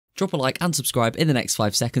drop a like and subscribe in the next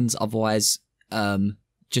 5 seconds. Otherwise,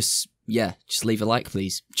 just leave a like,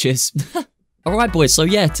 please. Cheers. Alright boys, so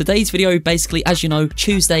yeah, today's video, basically, as you know,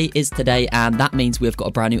 Tuesday is today, and that means we've got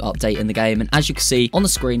a brand new update in the game, and as you can see on the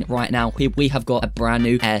screen right now, we have got a brand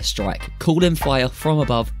new airstrike, called in fire from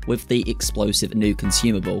above with the explosive new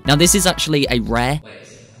consumable. Now this is actually a rare...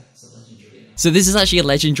 So this is actually a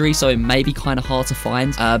legendary, so it may be kind of hard to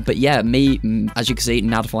find, but yeah, as you can see,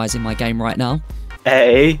 Nadify's in my game right now.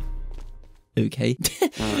 Hey. Okay.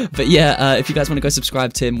 But yeah, if you guys want to go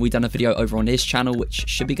subscribe to him, we've done a video over on his channel, which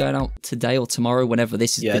should be going out today or tomorrow, whenever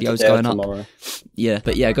this video is going up. Yeah,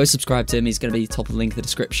 but yeah, go subscribe to him. He's going to be top of the link in the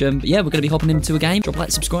description. But yeah, we're going to be hopping into a game. Drop a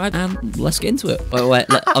like, subscribe, and let's get into it. Wait, all right,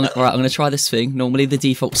 I'm going to try this thing. Normally the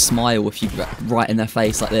default smile if you right in their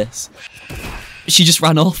face like this. She just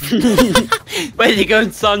ran off. Where are you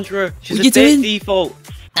going, Sandra? She's what are you doing? Default.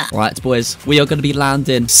 Right, boys, we are going to be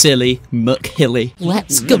landing silly McHilly.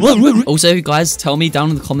 Let's go. Also, guys, tell me down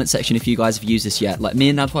in the comment section if you guys have used this yet. Like, me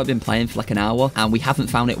and Nadfa have been playing for like an hour, and we haven't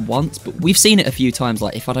found it once, but we've seen it a few times.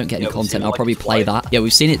 Like, if I don't get any content, I'll probably play that. Yeah,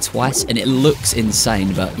 we've seen it twice, and it looks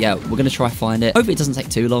insane, but yeah, we're going to try find it. Hopefully it doesn't take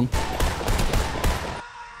too long.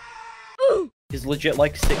 He's legit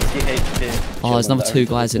like 60 HP. Oh, there's another 2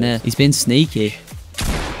 guys in here. He's being sneaky.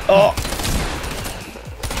 Oh!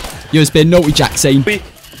 Yo, it's been naughty, Jackson.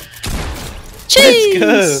 Cheese!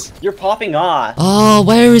 Let's go! You're popping off. Oh,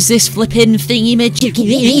 where is this flipping thingy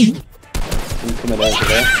majiggy? I'm coming over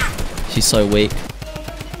there. She's so weak.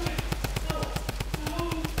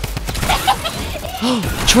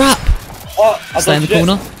 Trap! Oh, Stay in the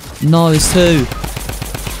corner. No, there's 2.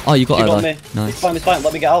 Oh, you got her though. Nice. It's fine,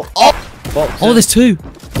 let me get out. Oh, there's 2.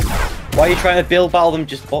 Why are you trying to build battle them?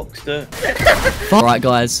 Just boxed it. Alright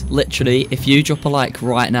guys, literally, if you drop a like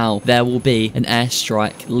right now, there will be an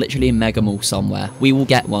airstrike, literally in Mega Mall somewhere. We will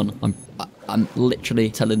get one. I'm literally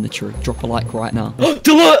telling the truth. Drop a like right now.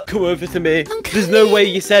 Deluxe! Come over to me. Okay. There's no way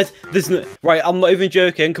you said there's no... Right, I'm not even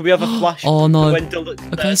joking. Can we have a flash? Oh no. When Deluxe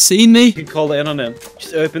okay, seen me. You can call it in on him.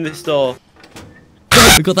 Just open this door.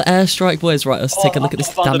 We got the airstrike, boys. Right, let's take a look at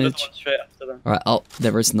this damage. Alright, oh,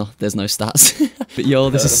 there's no stats. But yo,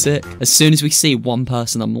 this is sick. As soon as we see one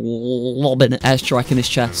person, I'm lobbing an airstrike in his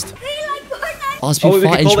chest. Oh, it's been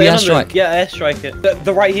fighting. Should we airstrike? Yeah, airstrike it.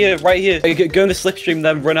 They're right here, right here. Go in the slipstream,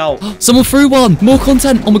 then run out. Someone threw one. More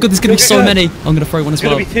content. Oh my god, there's gonna be so many. I'm gonna throw one as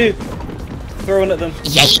well. There's gonna be 2. Throw one at them.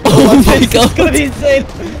 Yay! Oh my god. It's gonna be insane.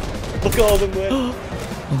 Look at all them way. Oh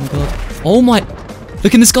my god. Oh my.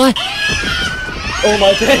 Look in the sky. Oh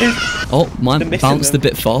my days. Oh, mine bounced a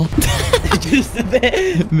bit far. Just a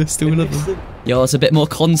bit. Missed all of them. Yo, it's a bit more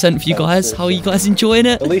content for you guys. How are you guys enjoying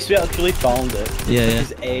it? At least we actually found it. Yeah, yeah.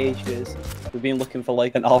 It's ages. We've been looking for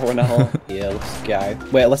like an hour and a half. Yeah, let's go.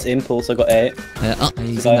 Wait, let's impulse. I got 8. Yeah, oh,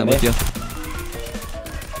 he's in there with you.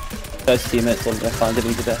 First teammates on there. Find him.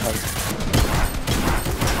 He's a bit hard.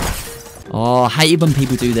 Oh, I hate it when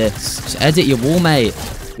people do this. Just edit your wall, mate.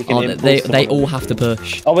 Oh, they all have to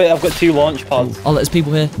push. Oh wait, I've got 2 launch pads. Oh, there's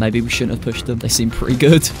people here. Maybe we shouldn't have pushed them. They seem pretty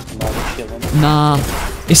good. Nah,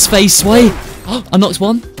 it's space sway. Oh, I knocked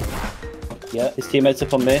one. Yeah, his teammates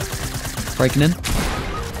up on me. Breaking in.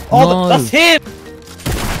 Oh, no. That's him.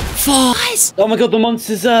 Guys. Oh my god, the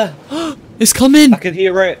monster's there. It's coming. I can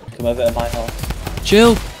hear it. Come over to my house.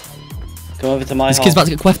 Chill. Come over to my house. This kid's about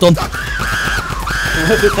to get queffed on.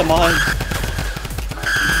 Come over to mine.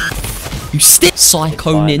 You stick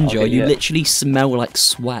psycho ninja, you literally smell like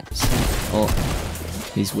sweat. Oh,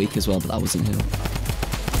 he's weak as well, but that wasn't him.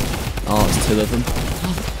 Oh, it's 2 of them.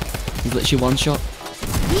 He's literally 1 shot.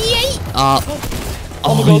 Yay! Oh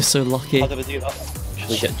my god, you're so lucky. I'll never do that.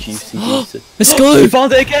 Actually get juicy. Let's go! We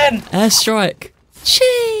found it again! Airstrike.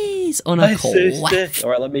 Cheese! On a quest.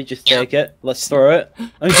 Alright, let me just take it. Let's throw it.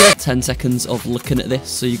 Okay. 10 seconds of looking at this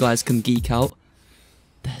so you guys can geek out.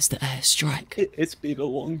 There's the airstrike. It's been a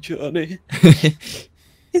long journey.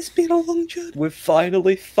 It's been a long journey. We've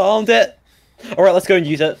finally found it. Alright, let's go and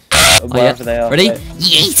use it. Wherever they are. Ready? Right.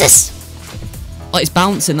 Jesus! Oh, it's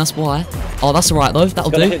bouncing, that's why. Oh, that's alright though.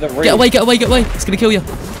 That'll do. Get away, get away, get away. It's gonna kill you.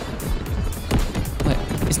 Wait,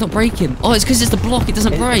 it's not breaking. Oh, it's because it's the block. It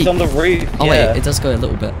doesn't break. It's on the roof. Oh, wait, it does go a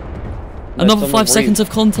little bit. No, another 5 seconds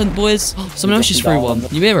of content, boys. Oh, someone else just threw one.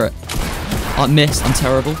 You hear it? Oh, I missed. I'm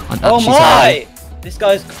terrible. I'm actually terrible. This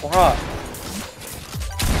guy's crap.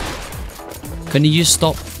 Can you just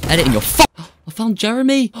stop editing your I found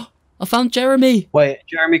Jeremy. I found Jeremy. Wait,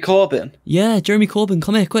 Jeremy Corbyn? Yeah, Jeremy Corbyn.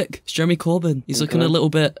 Come here, quick. It's Jeremy Corbyn. He's looking a little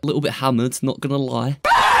bit hammered, not gonna lie.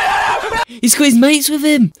 He's got his mates with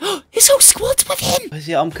him. His whole squad's with him. Where's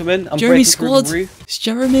he? I'm coming. I'm Jeremy's squad. It's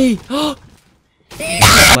Jeremy.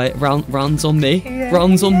 Wait, rounds on me.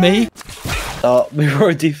 Rounds on me. Oh, we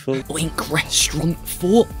already full. Link restaurant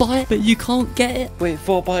Fortnite, but you can't get it. Wait,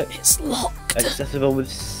 Fortnite. It's locked. Accessible with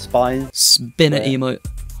spine. Spin it emote.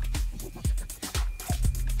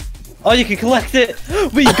 Oh, you can collect it.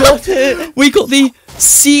 We got it. We got the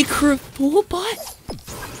secret Fortnite.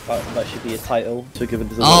 That should be a title to give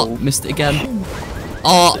it as a Oh, little... missed it again.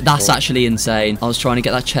 Oh, that's actually insane. I was trying to get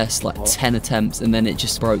that chest like 10 attempts and then it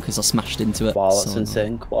just broke because I smashed into it. Wow, that's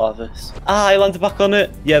insane. Quavis. Ah, I landed back on it.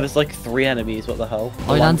 Yeah, there's like 3 enemies. What the hell?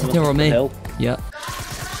 I landed here on me. Yeah.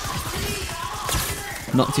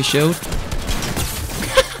 Knocked his shield.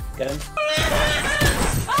 Get him.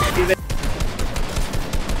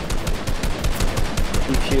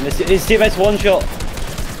 Keep shooting. His teammate's one shot.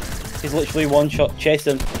 He's literally one shot. Chase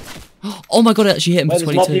him. Oh my god, it actually hit him for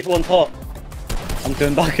There's more 22. people on top. I'm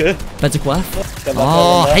going back here. Better quaff.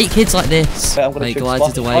 Oh, I hate kids like this. Wait, I'm gonna He trick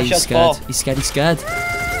glided spot. away. Oh, He's shot's scared. far. He's scared. He's scared.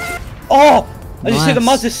 Oh! I just see the Nice.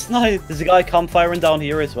 massive snipe. There's a guy campfiring down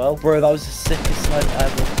here as well. Bro, that was the sickest snipe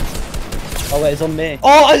ever. Oh wait, it's on me.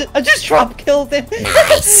 Oh, I just trap killed him.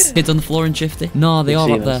 Nice. Kids on the floor and shifty. No, they are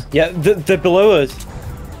up there. Yeah, they're below us.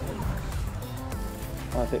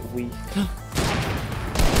 Oh, a bit weak.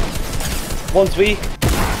 One's weak.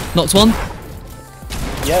 Knocked one.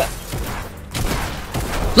 Yeah.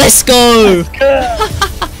 Let's go.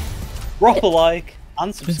 Drop a like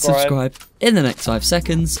and subscribe. In the next 5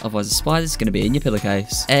 seconds, otherwise the spider's going to be in your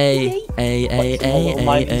pillowcase. A.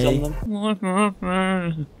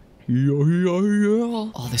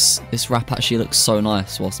 Oh, this wrap actually looks so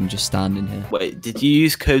nice whilst I'm just standing here. Wait, did you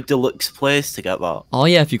use code DeluxPlays to get that? Oh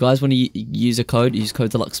yeah, if you guys want to use a code, use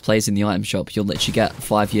code DeluxPlays in the item shop. You'll literally get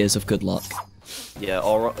 5 years of good luck. Yeah,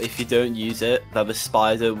 or if you don't use it, then the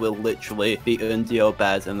spider will literally be under your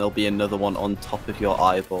bed and there'll be another one on top of your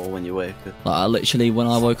eyeball when you wake up. Like, literally, when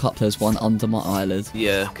I woke up, there's one under my eyelid.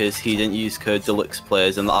 Yeah, because he didn't use code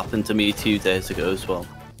DeluxPlays and that happened to me 2 days ago as well.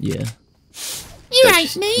 Yeah. You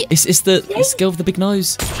right, mate? It's the girl with the big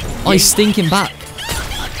nose. Oh, he's stinking back.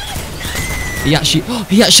 He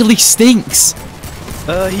actually stinks.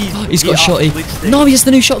 He's got a shotty. No, he has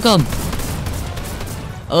the new shotgun.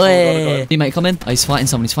 Oh, yeah. Teammate, come in. Oh, he's fighting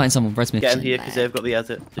someone. He's fighting someone. Red Smith. Get him here because they've got the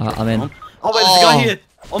edit. I'm in. Oh, wait, there's a guy here.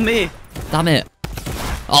 On me. Damn it.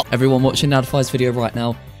 Oh, everyone watching Nadify's video right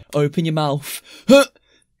now, open your mouth.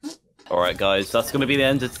 Alright, guys, that's going to be the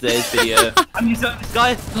end of today's video. I'm using this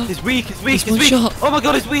guy. He's weak. He's weak. He's weak. Shot. Oh my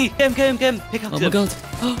god, he's weak. Get him. Pick up Oh him. my god.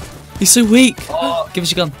 He's so weak. Give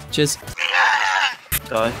us your gun. Cheers.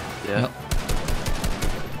 Die. Yeah. Yep.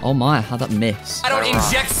 Oh my, how'd that miss? I don't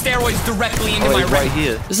inject steroids directly into Oh, my he's right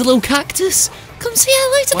here. There's a little cactus. Come say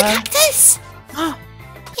hello to the cactus.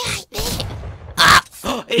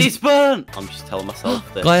 He's burnt. I'm just telling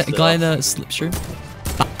myself this. Guy in a slipstream.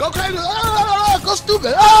 Go crazy! Go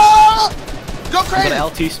stupid! Go crazy!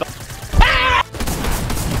 Got L2 spot.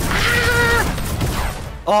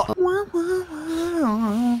 Oh.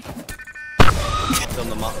 It's on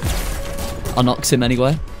the map. I knocked him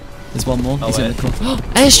anyway. There's one more. Oh, He's in wait. the corner.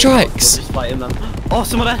 Airstrikes! We'll just fight him then. Oh,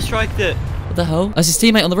 someone airstriked it. What the hell? That's his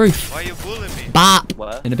teammate on the roof. Why are you bullying me? Bap!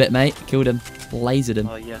 Where? In a bit, mate. Killed him. Lasered him.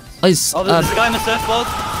 Oh, yes. Oh, he's, Oh, there's a guy in the surfboard.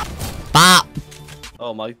 Bap!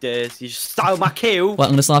 Oh my days, you just stole my kill. Wait,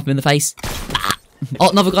 I'm gonna snipe him in the face. Bap. Oh,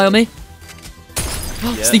 another guy on me.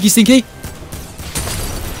 Yeah. Stinky.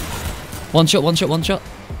 One shot.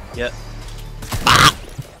 Yeah.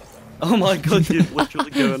 Oh my god, you're literally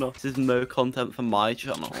going off. This is no content for my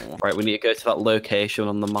channel. Right, we need to go to that location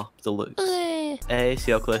on the map, Deluxe. Hey,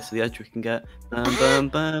 see how close to the edge we can get. Bam.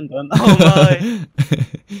 Oh my.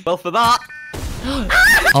 Well, for that.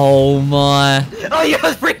 Oh my. Oh, you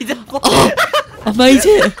guys breathing. Oh, I made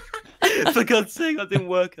it. For God's sake, that didn't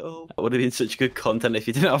work at all. That would have been such good content if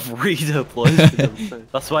you didn't have reader plays.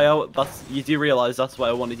 That's why you do realise that's why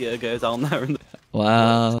I wanted you to go down there.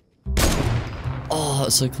 Wow. Oh,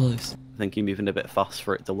 that's so close. I think you're moving a bit fast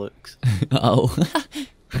for it, Deluxe. Oh.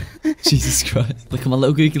 Jesus Christ. Look at my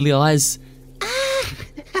little googly eyes.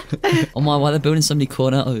 Oh my, why are they building so many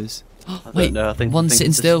cornetos? Wait, know, I think one's sitting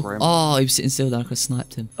it's a still. sprint. Oh, he was sitting still, then I could have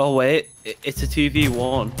sniped him. Oh wait, it's a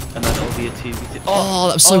 2v1, and then it'll be a 2v2. Oh,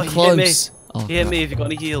 that was so close. Oh, He hit me. Have you got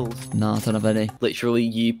any heals? no, I don't have any. Literally,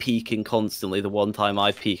 you peeking constantly. The one time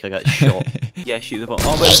I peek, I get shot. Yeah, shoot the bottom.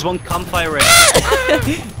 Oh, wait, there's one campfire in.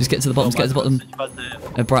 Just get to the bottom, get to the bottom.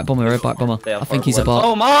 A bright bomber. I think he's a bot.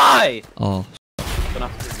 Oh my! Oh. Gonna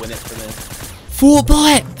have to win it for me.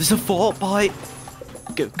 Fortnite! There's a Fortnite.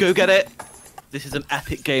 Go get it. This is an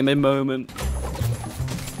epic gaming moment.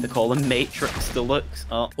 They call him Matrix Deluxe.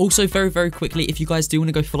 Oh. Also, very quickly, if you guys do want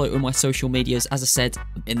to go follow all my social medias, as I said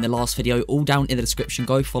in the last video, all down in the description,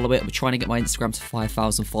 go follow it. We're trying to get my Instagram to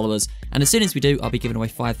 5,000 followers, and as soon as we do, I'll be giving away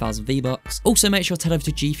 5,000 V-Bucks. Also, make sure to head over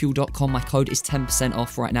to gfuel.com. My code is 10%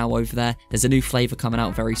 off right now over there. There's a new flavour coming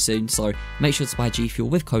out very soon, so make sure to buy G Fuel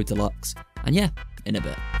with code Deluxe. And yeah, in a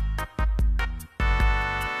bit.